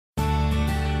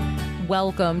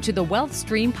Welcome to the Wealth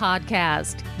Stream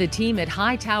podcast. The team at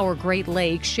Hightower Great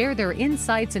Lakes share their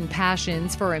insights and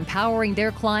passions for empowering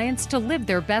their clients to live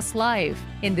their best life.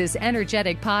 In this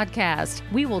energetic podcast,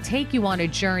 we will take you on a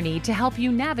journey to help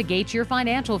you navigate your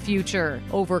financial future,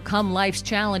 overcome life's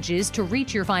challenges to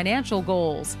reach your financial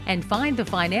goals, and find the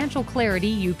financial clarity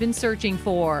you've been searching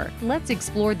for. Let's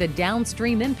explore the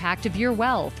downstream impact of your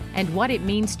wealth and what it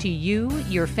means to you,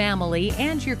 your family,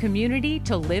 and your community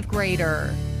to live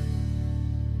greater.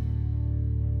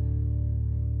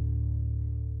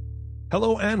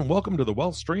 Hello and welcome to the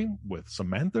Wealth Stream with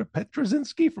Samantha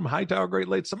Pietruszynski from Hightower Great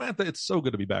Lakes. Samantha, it's so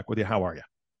good to be back with you. How are you?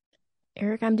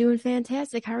 Eric, I'm doing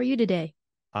fantastic. How are you today?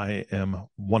 I am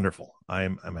wonderful.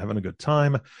 I'm having a good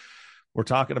time. We're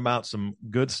talking about some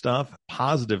good stuff,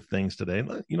 positive things today.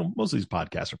 You know, most of these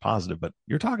podcasts are positive, but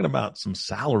you're talking about some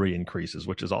salary increases,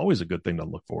 which is always a good thing to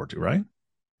look forward to, right?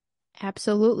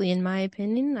 Absolutely. In my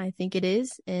opinion, I think it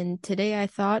is. And today I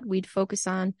thought we'd focus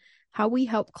on how we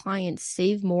help clients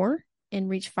save more and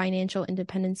reach financial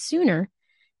independence sooner.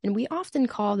 And we often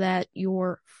call that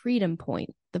your freedom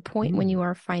point, the point when you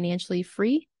are financially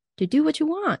free to do what you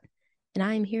want. And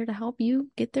I am here to help you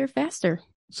get there faster.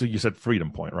 So you said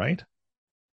freedom point, right?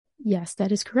 Yes,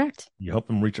 that is correct. You help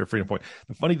them reach their freedom point.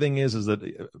 The funny thing is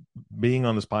that being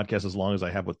on this podcast as long as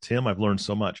I have with Tim, I've learned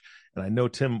so much. And I know,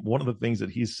 Tim, one of the things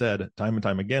that he's said time and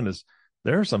time again is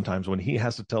there are some times when he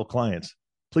has to tell clients,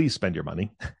 please spend your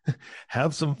money,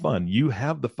 have some fun. You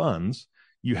have the funds.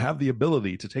 You have the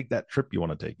ability to take that trip you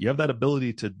want to take. You have that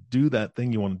ability to do that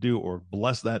thing you want to do, or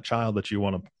bless that child that you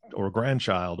want to, or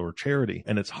grandchild, or charity.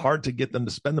 And it's hard to get them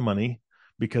to spend the money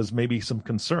because maybe some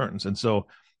concerns. And so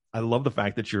I love the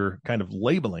fact that you're kind of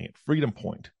labeling it freedom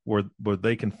point, where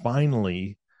they can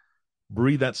finally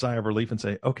breathe that sigh of relief and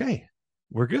say, okay,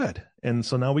 we're good. And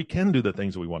so now we can do the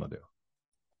things we want to do.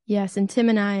 Yes, and Tim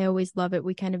and I always love it.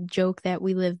 We kind of joke that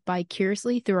we live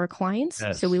vicariously through our clients.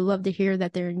 Yes. So we love to hear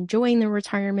that they're enjoying their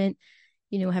retirement,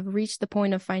 have reached the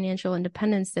point of financial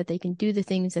independence that they can do the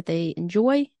things that they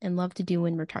enjoy and love to do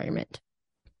in retirement.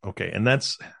 Okay, and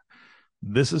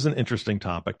this is an interesting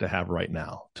topic to have right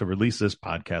now, to release this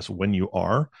podcast when you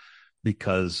are,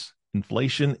 because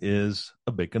inflation is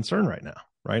a big concern right now.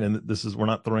 Right. And we're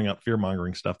not throwing out fear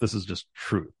mongering stuff. This is just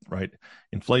truth, right?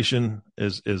 Inflation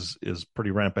is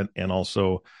pretty rampant. And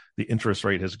also the interest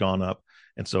rate has gone up.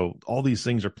 And so all these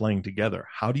things are playing together.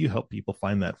 How do you help people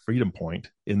find that freedom point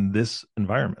in this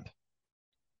environment?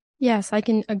 Yes, I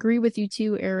can agree with you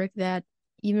too, Eric, that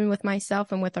even with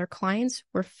myself and with our clients,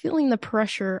 we're feeling the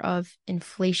pressure of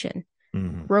inflation.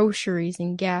 Mm-hmm. Groceries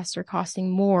and gas are costing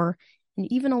more. And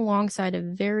even alongside a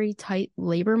very tight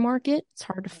labor market, it's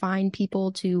hard to find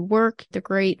people to work. The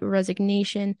Great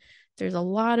Resignation. There's a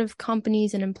lot of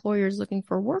companies and employers looking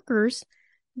for workers,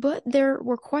 but they're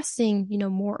requesting,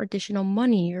 more additional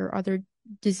money or other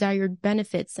desired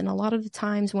benefits. And a lot of the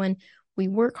times when we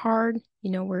work hard,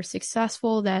 we're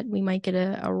successful, that we might get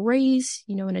a raise,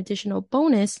 an additional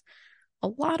bonus. A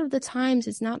lot of the times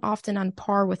it's not often on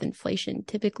par with inflation,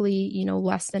 typically,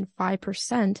 less than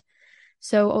 5%.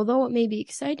 So although it may be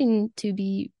exciting to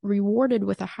be rewarded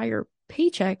with a higher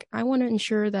paycheck, I want to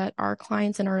ensure that our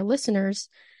clients and our listeners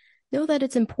know that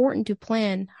it's important to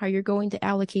plan how you're going to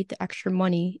allocate the extra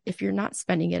money if you're not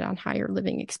spending it on higher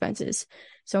living expenses.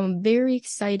 So I'm very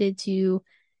excited to,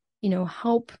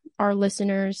 help our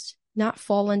listeners not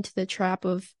fall into the trap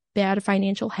of bad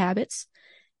financial habits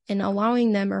and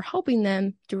allowing them or helping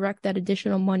them direct that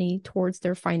additional money towards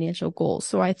their financial goals.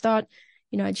 So I thought,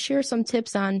 I'd share some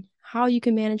tips on how you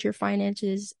can manage your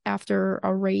finances after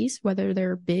a raise, whether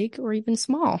they're big or even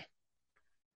small.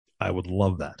 I would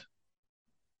love that.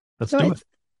 Let's do it.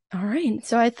 All right.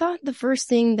 So I thought the first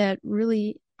thing that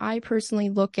really I personally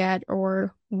look at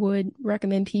or would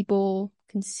recommend people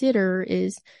consider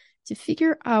is to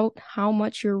figure out how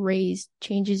much your raise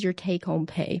changes your take-home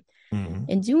pay. Mm-hmm.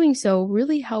 And doing so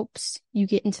really helps you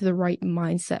get into the right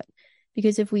mindset.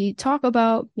 Because if we talk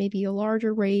about maybe a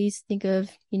larger raise, think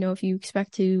of, if you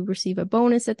expect to receive a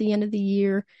bonus at the end of the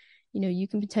year, you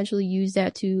can potentially use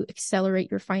that to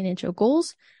accelerate your financial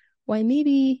goals. While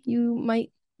maybe you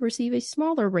might receive a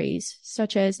smaller raise,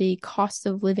 such as a cost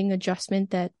of living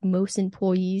adjustment that most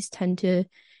employees tend to,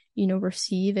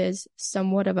 receive as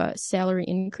somewhat of a salary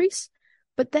increase.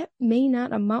 But that may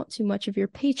not amount to much of your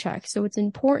paycheck. So it's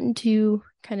important to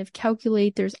kind of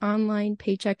calculate. There's online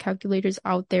paycheck calculators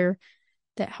out there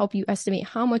that help you estimate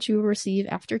how much you will receive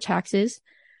after taxes.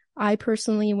 I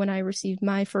personally, when I received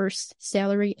my first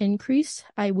salary increase,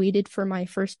 I waited for my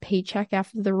first paycheck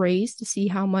after the raise to see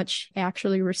how much I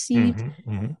actually received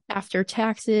after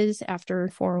taxes, after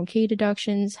 401k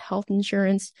deductions, health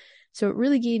insurance. So it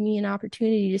really gave me an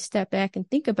opportunity to step back and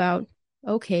think about,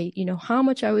 okay, how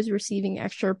much I was receiving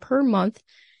extra per month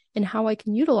and how I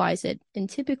can utilize it. And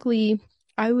typically,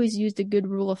 I always used a good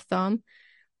rule of thumb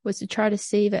was to try to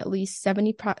save at least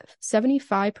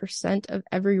 75% of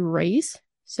every raise.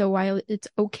 So while it's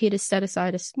okay to set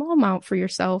aside a small amount for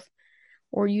yourself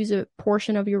or use a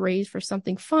portion of your raise for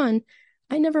something fun,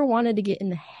 I never wanted to get in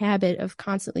the habit of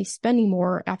constantly spending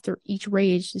more after each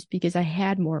raise just because I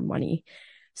had more money.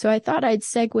 So I thought I'd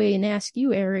segue and ask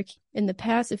you, Eric, in the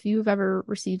past, if you've ever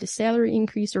received a salary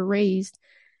increase or raise,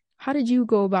 how did you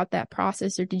go about that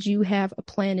process? Or did you have a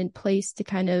plan in place to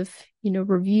kind of,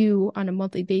 review on a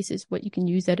monthly basis what you can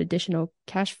use that additional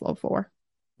cash flow for?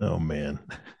 Oh, man.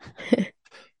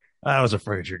 I was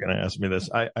afraid you're going to ask me this.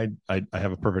 I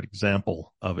have a perfect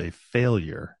example of a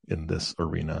failure in this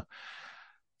arena.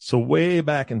 So way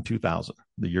back in 2000,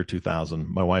 the year 2000,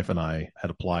 my wife and I had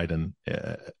applied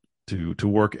to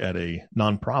work at a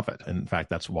nonprofit. And in fact,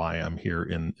 that's why I'm here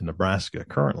in Nebraska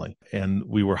currently. And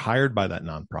we were hired by that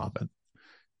nonprofit.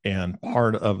 And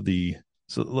part of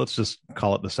so let's just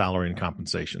call it the salary and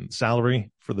compensation.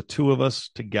 Salary for the two of us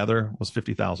together was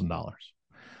 $50,000.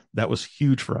 That was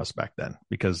huge for us back then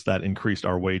because that increased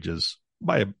our wages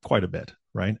by quite a bit,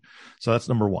 right? So that's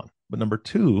number one. But number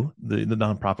two, the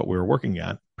nonprofit we were working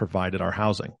at provided our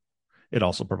housing. It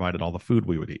also provided all the food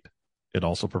we would eat. It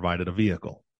also provided a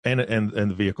vehicle. And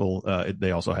the vehicle,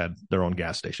 they also had their own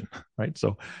gas station, right?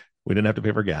 So we didn't have to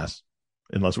pay for gas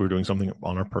unless we were doing something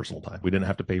on our personal time. We didn't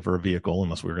have to pay for a vehicle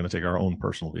unless we were going to take our own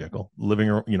personal vehicle. We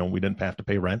didn't have to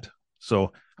pay rent.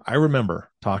 So I remember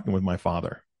talking with my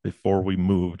father before we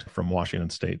moved from Washington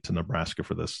State to Nebraska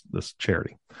for this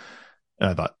charity. And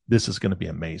I thought, this is going to be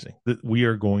amazing. We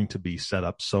are going to be set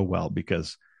up so well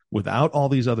because without all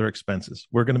these other expenses,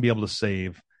 we're going to be able to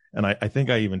save. And I think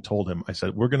I even told him, I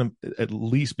said, we're going to at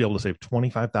least be able to save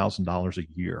 $25,000 a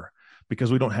year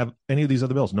because we don't have any of these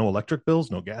other bills, no electric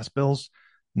bills, no gas bills,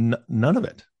 none of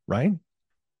it, right?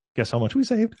 Guess how much we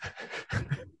saved?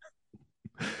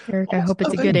 Eric, I hope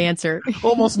it's a good answer.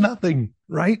 Almost nothing,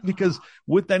 right? Because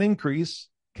with that increase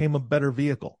came a better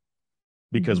vehicle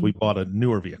because we bought a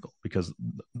newer vehicle because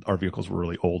our vehicles were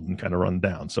really old and kind of run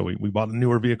down. So we bought a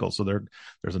newer vehicle. So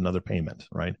there's another payment,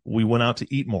 right? We went out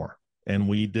to eat more. And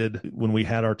when we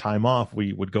had our time off,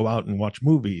 we would go out and watch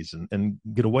movies and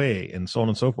get away and so on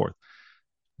and so forth.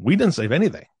 We didn't save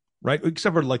anything, right?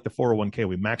 Except for like the 401k.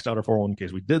 We maxed out our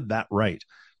 401ks. We did that right.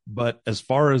 But as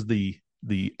far as the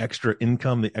extra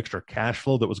income, the extra cash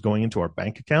flow that was going into our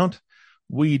bank account,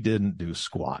 we didn't do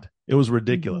squat. It was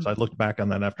ridiculous. I looked back on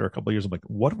that after a couple of years. I'm like,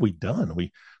 what have we done?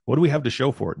 What do we have to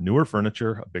show for it? Newer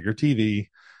furniture, a bigger TV,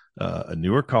 a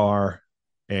newer car,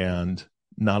 and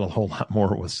not a whole lot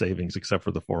more with savings except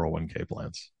for the 401k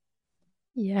plans.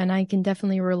 Yeah, and I can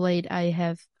definitely relate. I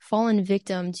have fallen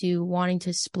victim to wanting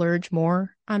to splurge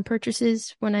more on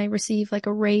purchases when I receive like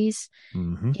a raise.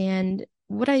 Mm-hmm. And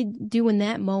what I do in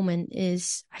that moment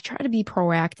is I try to be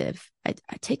proactive. I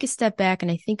take a step back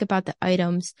and I think about the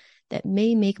items that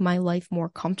may make my life more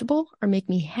comfortable or make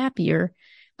me happier,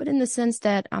 but in the sense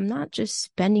that I'm not just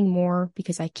spending more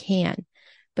because I can,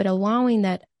 but allowing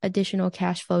that additional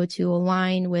cash flow to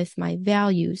align with my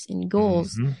values and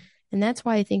goals. Mm-hmm. And that's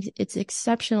why I think it's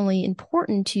exceptionally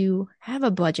important to have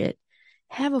a budget,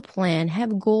 have a plan,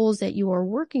 have goals that you are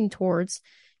working towards.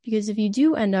 Because if you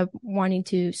do end up wanting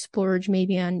to splurge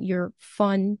maybe on your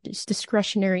fun,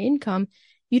 discretionary income,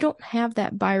 you don't have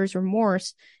that buyer's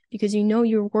remorse because you know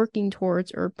you're working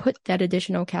towards or put that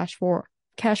additional cash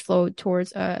flow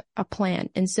towards a plan.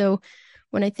 And so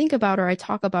when I think about or I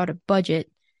talk about a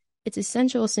budget, it's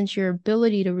essential since your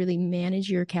ability to really manage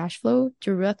your cash flow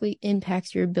directly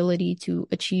impacts your ability to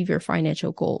achieve your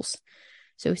financial goals.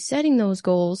 So setting those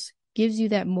goals gives you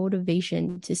that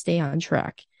motivation to stay on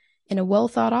track. And a well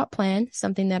thought out plan,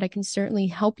 something that I can certainly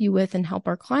help you with and help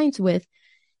our clients with,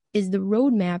 is the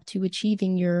roadmap to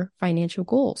achieving your financial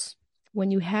goals.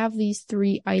 When you have these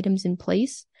 3 items in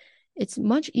place, it's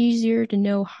much easier to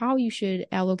know how you should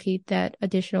allocate that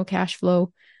additional cash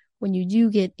flow when you do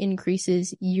get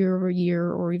increases year over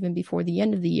year or even before the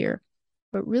end of the year.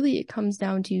 But really, it comes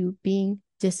down to being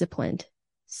disciplined.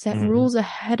 Set rules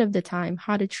ahead of the time,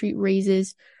 how to treat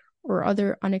raises or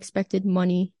other unexpected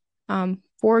money.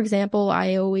 For example,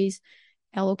 I always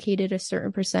allocated a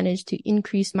certain percentage to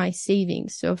increase my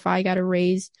savings. So if I got a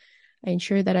raise, I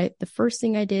ensured that the first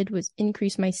thing I did was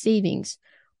increase my savings.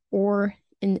 Or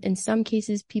in some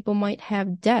cases, people might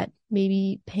have debt,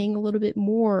 maybe paying a little bit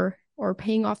more or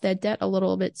paying off that debt a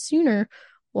little bit sooner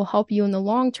will help you in the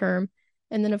long term.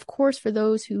 And then, of course, for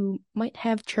those who might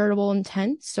have charitable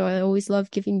intent, so I always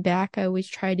love giving back. I always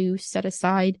try to set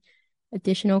aside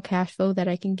additional cash flow that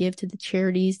I can give to the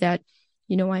charities that,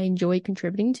 I enjoy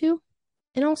contributing to.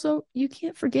 And also, you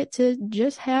can't forget to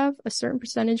just have a certain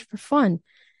percentage for fun.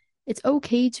 It's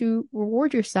okay to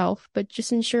reward yourself, but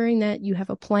just ensuring that you have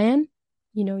a plan,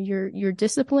 your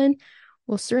discipline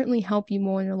will certainly help you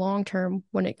more in the long term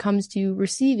when it comes to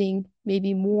receiving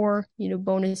maybe more,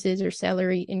 bonuses or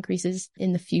salary increases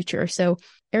in the future. So,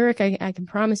 Eric, I can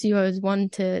promise you I was one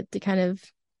to kind of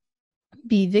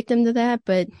be victim to that,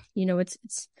 but,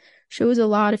 it's shows a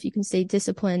lot if you can stay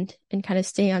disciplined and kind of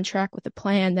stay on track with a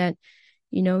plan that,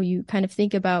 you kind of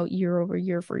think about year over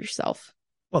year for yourself.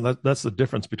 Well, that's the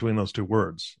difference between those two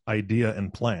words, idea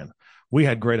and plan. We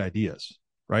had great ideas,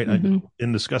 right? Mm-hmm.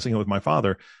 In discussing it with my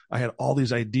father, I had all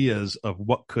these ideas of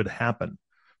what could happen.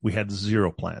 We had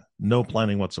zero plan, no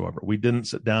planning whatsoever. We didn't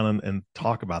sit down and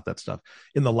talk about that stuff.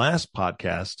 In the last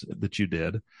podcast that you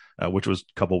did, which was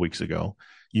a couple of weeks ago,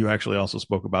 you actually also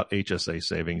spoke about HSA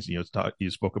savings. You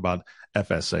spoke about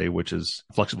FSA, which is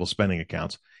flexible spending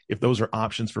accounts. If those are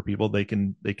options for people, they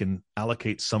can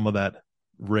allocate some of that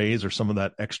raise or some of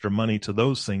that extra money to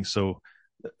those things. So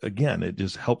again, it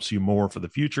just helps you more for the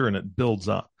future and it builds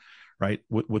up, right?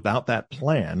 Without that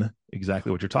plan,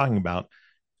 exactly what you're talking about,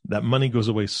 that money goes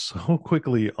away so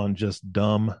quickly on just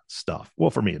dumb stuff. Well,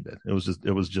 for me, it did.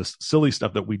 It was just silly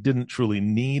stuff that we didn't truly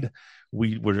need.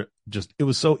 It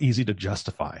was so easy to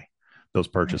justify those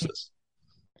purchases. Right.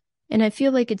 And I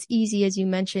feel like it's easy, as you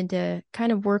mentioned, to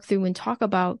kind of work through and talk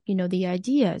about, the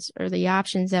ideas or the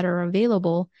options that are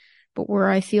available. But where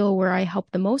I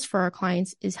help the most for our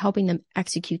clients is helping them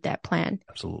execute that plan.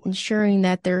 Absolutely. Ensuring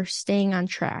that they're staying on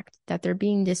track, that they're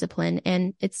being disciplined.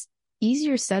 And it's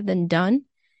easier said than done.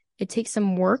 It takes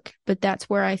some work, but that's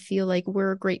where I feel like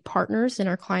we're great partners in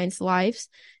our clients' lives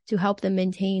to help them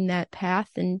maintain that path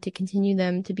and to continue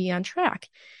them to be on track.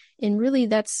 And really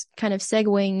that's kind of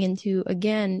segueing into,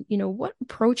 again, what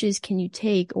approaches can you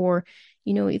take? Or,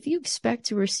 if you expect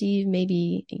to receive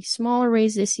maybe a smaller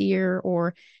raise this year,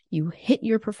 or you hit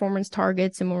your performance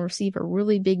targets and will receive a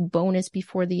really big bonus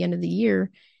before the end of the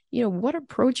year, what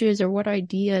approaches or what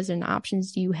ideas and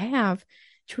options do you have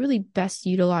to really best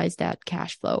utilize that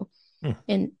cash flow?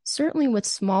 And certainly with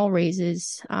small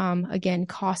raises, again,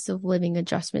 cost of living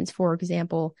adjustments, for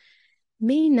example,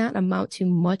 may not amount to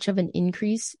much of an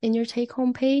increase in your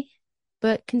take-home pay,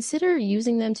 but consider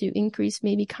using them to increase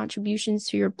maybe contributions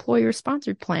to your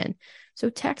employer-sponsored plan,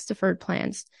 so tax-deferred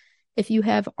plans. If you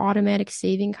have automatic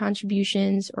saving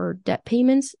contributions or debt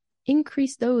payments,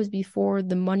 increase those before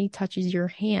the money touches your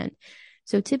hand.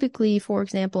 So typically, for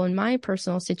example, in my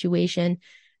personal situation,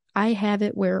 I have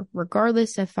it where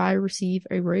regardless if I receive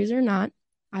a raise or not,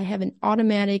 I have an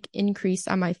automatic increase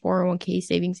on my 401k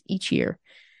savings each year.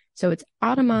 So it's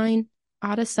out of mind,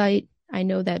 out of sight. I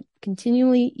know that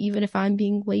continually, even if I'm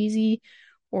being lazy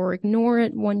or ignore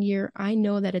it one year, I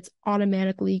know that it's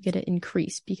automatically going to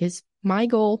increase because my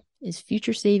goal is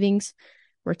future savings,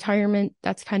 retirement.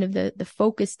 That's kind of the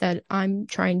focus that I'm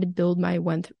trying to build my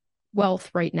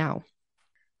wealth right now.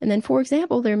 And then, for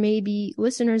example, there may be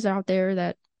listeners out there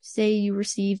that say you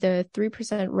received a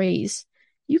 3% raise.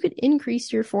 You could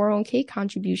increase your 401k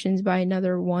contributions by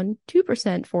another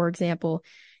 1-2%, for example.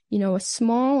 A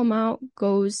small amount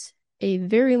goes a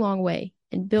very long way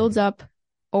and builds up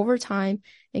over time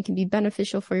and can be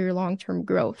beneficial for your long-term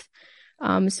growth.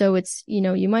 So it's,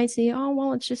 you might say, oh,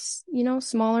 well, it's just,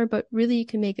 smaller, but really you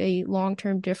can make a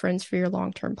long-term difference for your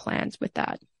long-term plans with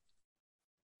that.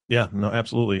 Yeah, no,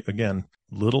 absolutely. Again,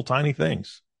 little tiny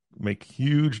things make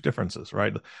huge differences,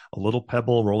 right? A little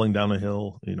pebble rolling down a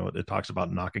hill, it talks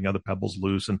about knocking other pebbles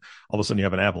loose and all of a sudden you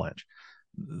have an avalanche.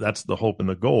 That's the hope and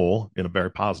the goal in a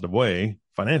very positive way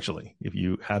financially. If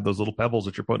you have those little pebbles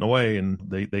that you're putting away and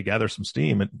they gather some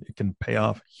steam, it can pay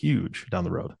off huge down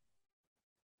the road.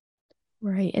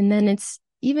 Right. And then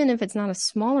even if it's not a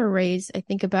smaller raise, I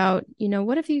think about,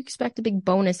 what if you expect a big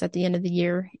bonus at the end of the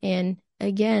year? And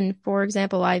again, for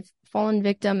example, I've fallen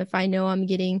victim. If I know I'm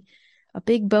getting a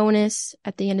big bonus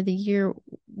at the end of the year,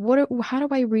 how do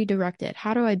I redirect it?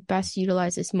 How do I best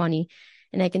utilize this money?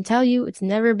 And I can tell you, it's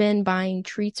never been buying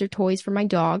treats or toys for my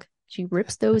dog. She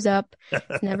rips those up.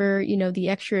 It's never, the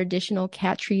extra additional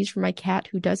cat trees for my cat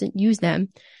who doesn't use them.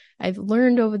 I've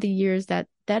learned over the years that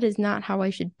is not how I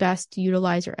should best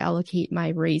utilize or allocate my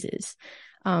raises.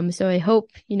 So I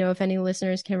hope, if any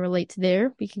listeners can relate to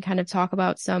there, we can kind of talk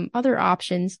about some other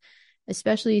options,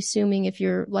 especially assuming if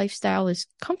your lifestyle is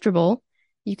comfortable,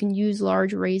 you can use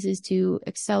large raises to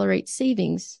accelerate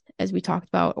savings, as we talked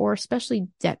about, or especially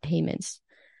debt payments.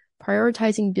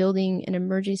 Prioritizing building an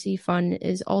emergency fund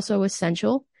is also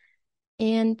essential.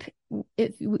 And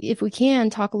if we can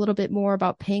talk a little bit more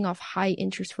about paying off high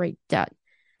interest rate debt.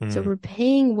 So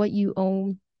repaying what you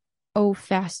owe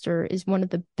faster is one of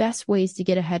the best ways to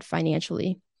get ahead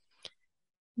financially.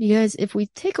 Because if we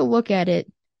take a look at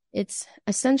it, it's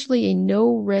essentially a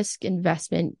no-risk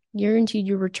investment. Guaranteed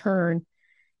your return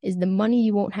is the money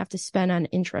you won't have to spend on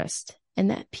interest.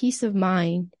 And that peace of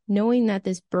mind, knowing that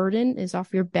this burden is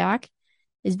off your back,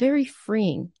 is very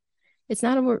freeing. It's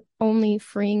not only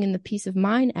freeing in the peace of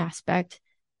mind aspect,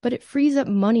 but it frees up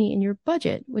money in your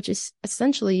budget, which is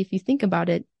essentially, if you think about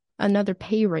it, another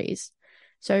pay raise.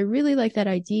 So I really like that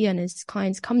idea. And as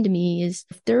clients come to me, is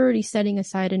if they're already setting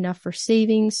aside enough for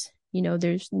savings,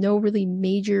 there's no really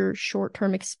major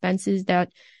short-term expenses that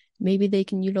maybe they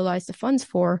can utilize the funds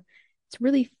for. It's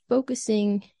really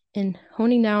focusing and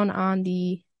honing down on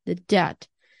the debt,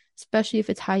 especially if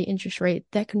it's high interest rate,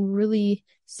 that can really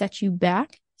set you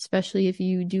back, especially if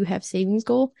you do have savings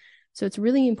goal. So it's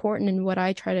really important, and what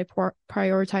I try to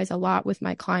prioritize a lot with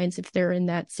my clients if they're in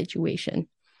that situation.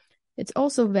 It's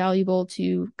also valuable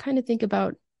to kind of think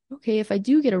about, okay, if I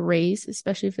do get a raise,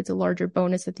 especially if it's a larger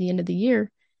bonus at the end of the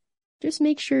year, just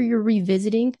make sure you're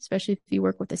revisiting, especially if you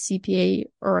work with a CPA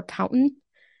or accountant,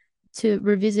 to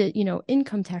revisit,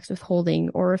 income tax withholding,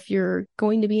 or if you're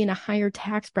going to be in a higher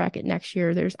tax bracket next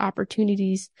year, there's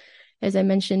opportunities, as I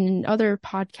mentioned in other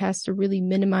podcasts, to really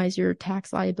minimize your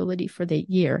tax liability for the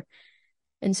year.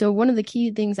 And so one of the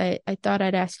key things I thought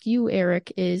I'd ask you,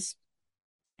 Eric, is,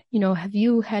 have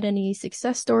you had any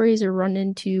success stories or run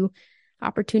into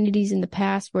opportunities in the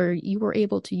past where you were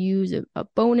able to use a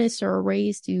bonus or a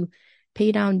raise to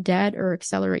pay down debt or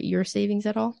accelerate your savings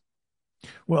at all?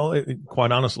 Well,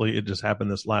 quite honestly, it just happened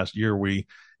this last year.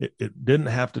 It didn't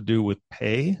have to do with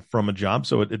pay from a job,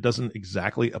 so it doesn't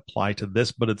exactly apply to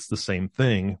this, but it's the same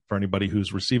thing for anybody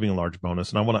who's receiving a large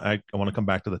bonus. And I want to come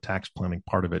back to the tax planning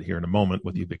part of it here in a moment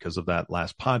with you because of that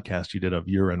last podcast you did of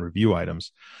year-end review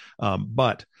items.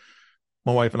 But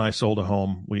my wife and I sold a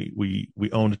home. We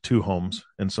owned two homes.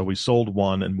 And so we sold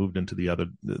one and moved into the other.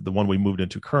 The one we moved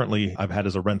into currently, I've had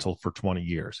as a rental for 20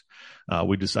 years.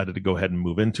 We decided to go ahead and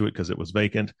move into it because it was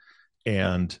vacant.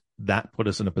 And that put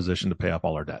us in a position to pay off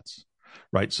all our debts,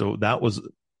 right? So that was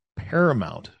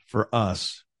paramount for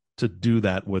us to do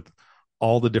that with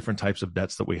all the different types of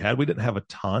debts that we had. We didn't have a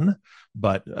ton,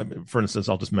 but for instance,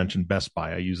 I'll just mention Best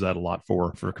Buy. I use that a lot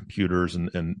for computers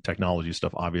and technology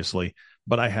stuff, obviously.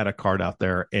 But I had a card out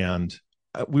there and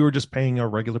we were just paying a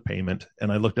regular payment.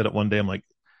 And I looked at it one day, I'm like,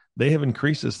 they have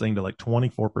increased this thing to like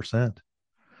 24%.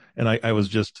 And I was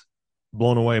just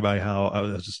blown away by how I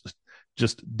was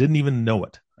just didn't even know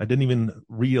it. I didn't even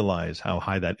realize how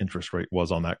high that interest rate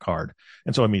was on that card.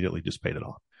 And so I immediately just paid it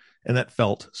off. And that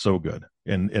felt so good.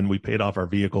 And we paid off our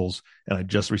vehicles, and I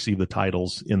just received the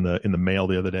titles in the mail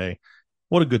the other day.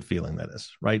 What a good feeling that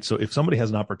is, right? So if somebody has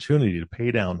an opportunity to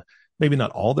pay down, maybe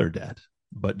not all their debt,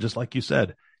 but just like you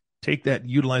said, take that,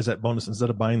 utilize that bonus instead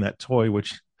of buying that toy,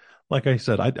 which, like I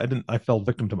said, I fell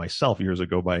victim to myself years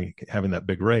ago by having that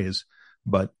big raise.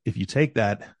 But if you take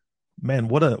that, man,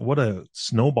 what a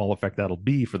snowball effect that'll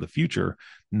be for the future,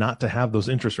 not to have those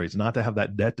interest rates, not to have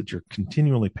that debt that you're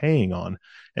continually paying on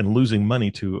and losing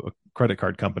money to a credit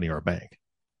card company or a bank.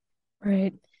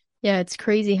 Right. Yeah, it's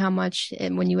crazy how much,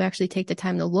 and when you actually take the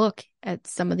time to look at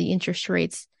some of the interest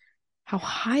rates, how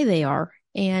high they are.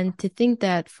 And to think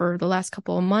that for the last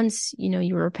couple of months,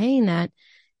 you were paying that,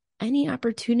 any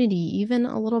opportunity, even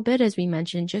a little bit, as we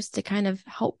mentioned, just to kind of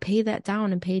help pay that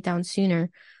down and pay it down sooner,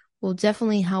 will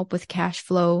definitely help with cash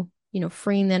flow,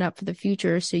 freeing that up for the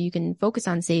future so you can focus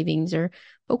on savings or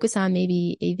focus on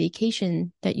maybe a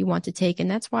vacation that you want to take. And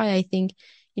that's why I think,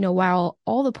 while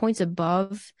all the points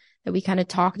above that we kind of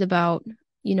talked about,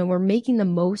 we're making the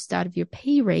most out of your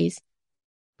pay raise,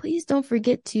 please don't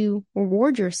forget to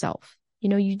reward yourself.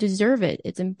 You deserve it.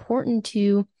 It's important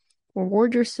to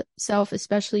reward yourself,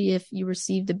 especially if you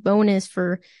received a bonus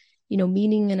for,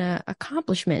 meeting an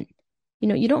accomplishment.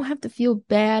 You don't have to feel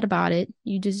bad about it.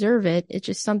 You deserve it. It's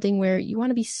just something where you want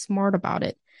to be smart about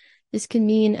it. This can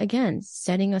mean, again,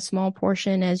 setting a small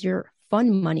portion as your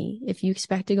fun money. If you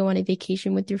expect to go on a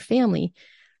vacation with your family,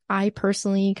 I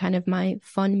personally my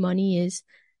fun money is,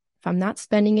 if I'm not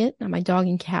spending it on my dog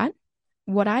and cat,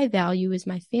 what I value is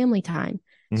my family time.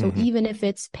 So even if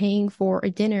it's paying for a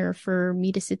dinner for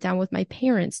me to sit down with my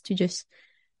parents to just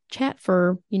chat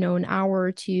for, an hour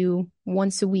or two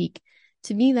once a week,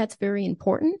 to me, that's very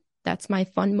important. That's my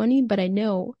fun money. But I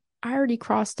know I already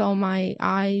crossed all my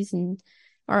I's or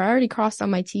I already crossed all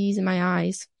my T's and my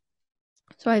I's.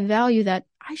 So I value that.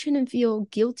 I shouldn't feel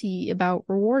guilty about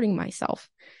rewarding myself,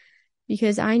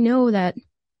 because I know that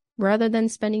rather than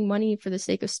spending money for the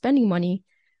sake of spending money,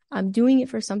 I'm doing it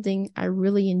for something I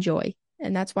really enjoy.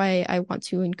 And that's why I want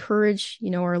to encourage,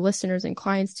 our listeners and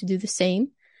clients to do the same.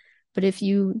 But if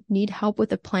you need help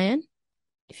with a plan,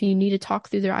 if you need to talk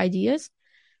through their ideas,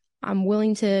 I'm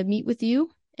willing to meet with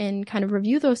you and kind of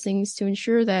review those things to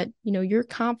ensure that, you're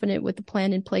confident with the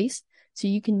plan in place so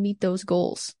you can meet those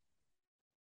goals.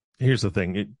 Here's the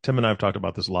thing. Tim and I have talked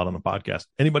about this a lot on the podcast.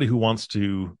 Anybody who wants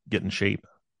to get in shape,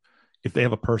 if they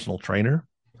have a personal trainer,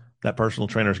 that personal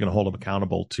trainer is going to hold them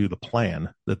accountable to the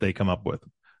plan that they come up with.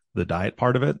 The diet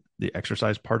part of it, the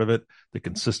exercise part of it, the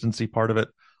consistency part of it,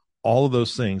 all of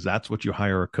those things, that's what you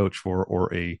hire a coach for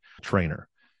or a trainer.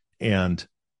 And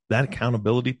that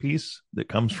accountability piece that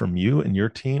comes from you and your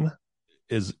team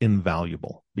is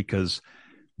invaluable, because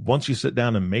once you sit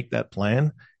down and make that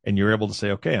plan and you're able to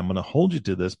say, okay, I'm going to hold you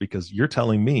to this because you're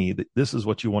telling me that this is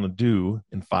what you want to do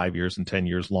in 5 years and 10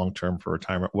 years, long-term for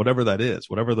retirement, whatever that is,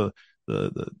 whatever the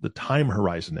time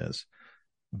horizon is,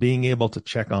 being able to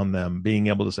check on them, being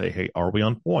able to say, hey, are we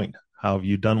on point? How have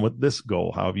you done with this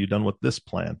goal? How have you done with this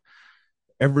plan?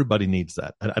 Everybody needs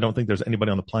that. I don't think there's anybody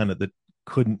on the planet that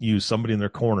couldn't use somebody in their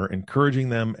corner, encouraging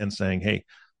them and saying, hey,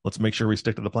 let's make sure we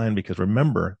stick to the plan, because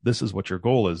remember, this is what your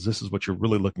goal is. This is what you're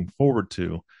really looking forward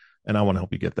to. And I want to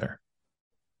help you get there.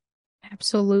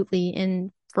 Absolutely.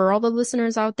 And for all the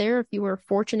listeners out there, if you were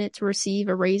fortunate to receive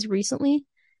a raise recently,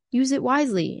 use it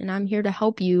wisely. And I'm here to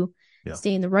help you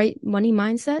stay in the right money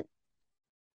mindset,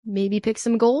 maybe pick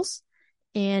some goals,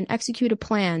 and execute a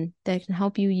plan that can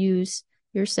help you use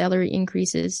your salary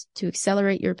increases to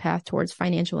accelerate your path towards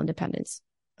financial independence.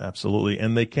 Absolutely.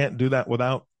 And they can't do that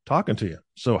without talking to you.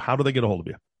 So how do they get a hold of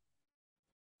you?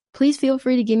 Please feel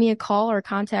free to give me a call or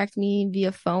contact me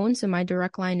via phone. So my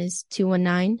direct line is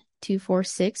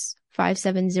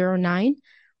 219-246-5709.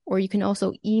 Or you can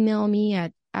also email me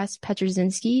at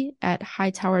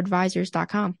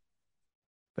spietruszynski@hightoweradvisors.com.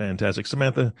 Fantastic.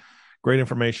 Samantha, great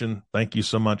information. Thank you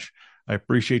so much. I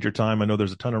appreciate your time. I know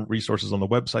there's a ton of resources on the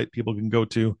website people can go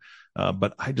to,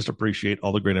 but I just appreciate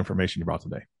all the great information you brought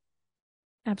today.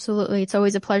 Absolutely. It's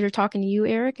always a pleasure talking to you,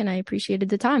 Eric, and I appreciated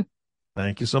the time.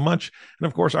 Thank you so much. And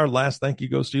of course, our last thank you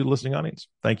goes to you, listening audience.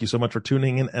 Thank you so much for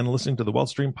tuning in and listening to the Wealth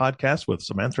Stream podcast with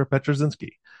Samantha Pietruszynski.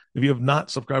 If you have not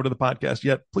subscribed to the podcast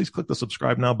yet, please click the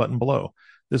subscribe now button below.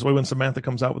 This way, when Samantha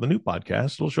comes out with a new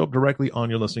podcast, it'll show up directly on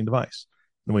your listening device.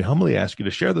 And we humbly ask you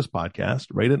to share this podcast,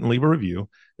 rate it, and leave a review,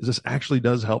 as this actually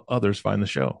does help others find the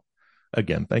show.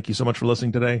 Again, thank you so much for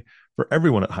listening today. For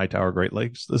everyone at Hightower Great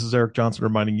Lakes, this is Eric Johnson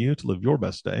reminding you to live your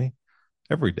best day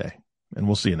every day. And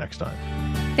we'll see you next time.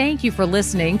 Thank you for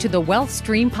listening to the Wealth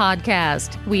Stream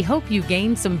podcast. We hope you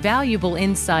gained some valuable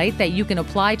insight that you can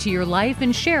apply to your life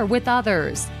and share with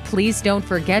others. Please don't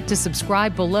forget to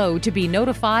subscribe below to be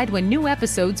notified when new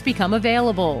episodes become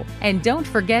available. And don't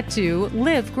forget to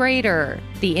live greater.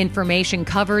 The information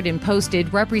covered and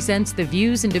posted represents the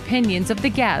views and opinions of the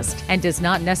guest and does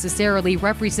not necessarily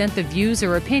represent the views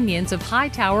or opinions of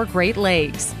Hightower Great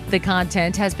Lakes. The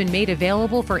content has been made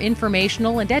available for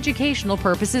informational and educational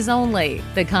purposes only.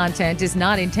 The content is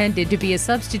not intended to be a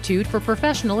substitute for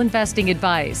professional investing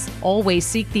advice. Always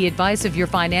seek the advice of your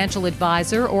financial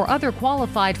advisor or other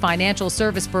qualified financial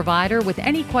service provider with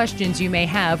any questions you may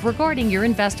have regarding your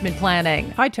investment planning.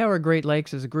 Hightower Great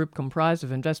Lakes is a group comprised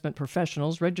of investment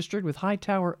professionals registered with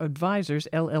Hightower Advisors,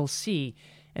 LLC,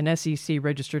 an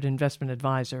SEC-registered investment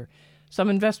advisor. Some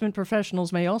investment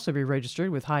professionals may also be registered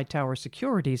with Hightower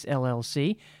Securities,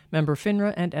 LLC, member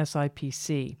FINRA and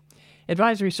SIPC.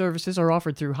 Advisory services are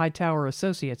offered through Hightower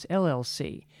Associates,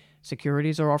 LLC.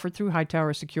 Securities are offered through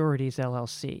Hightower Securities,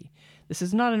 LLC. This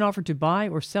is not an offer to buy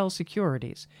or sell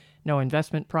securities. No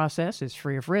investment process is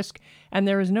free of risk, and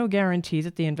there is no guarantee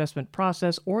that the investment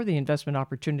process or the investment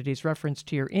opportunities referenced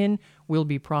herein will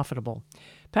be profitable.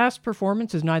 Past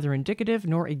performance is neither indicative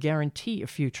nor a guarantee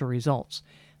of future results.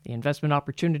 The investment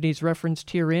opportunities referenced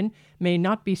herein may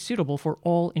not be suitable for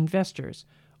all investors.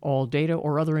 All data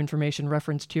or other information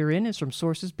referenced herein is from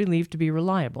sources believed to be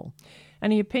reliable.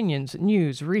 Any opinions,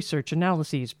 news, research,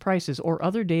 analyses, prices, or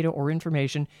other data or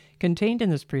information contained in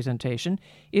this presentation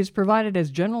is provided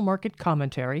as general market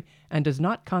commentary and does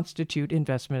not constitute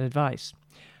investment advice.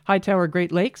 Hightower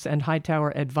Great Lakes and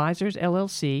Hightower Advisors,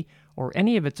 LLC, or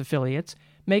any of its affiliates,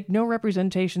 make no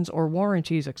representations or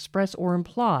warranties express or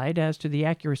implied as to the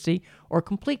accuracy or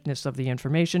completeness of the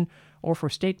information, or for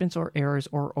statements or errors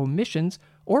or omissions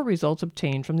or results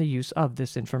obtained from the use of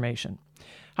this information.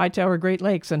 Hightower Great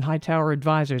Lakes and Hightower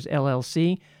Advisors,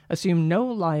 LLC, assume no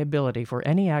liability for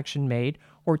any action made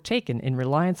or taken in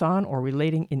reliance on or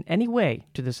relating in any way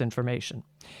to this information.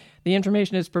 The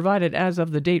information is provided as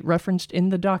of the date referenced in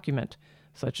the document.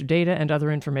 Such data and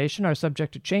other information are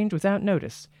subject to change without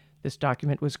notice. This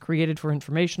document was created for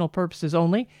informational purposes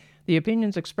only. The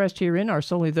opinions expressed herein are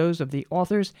solely those of the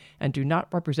authors and do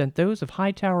not represent those of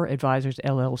Hightower Advisors,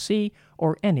 LLC,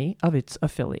 or any of its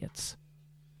affiliates.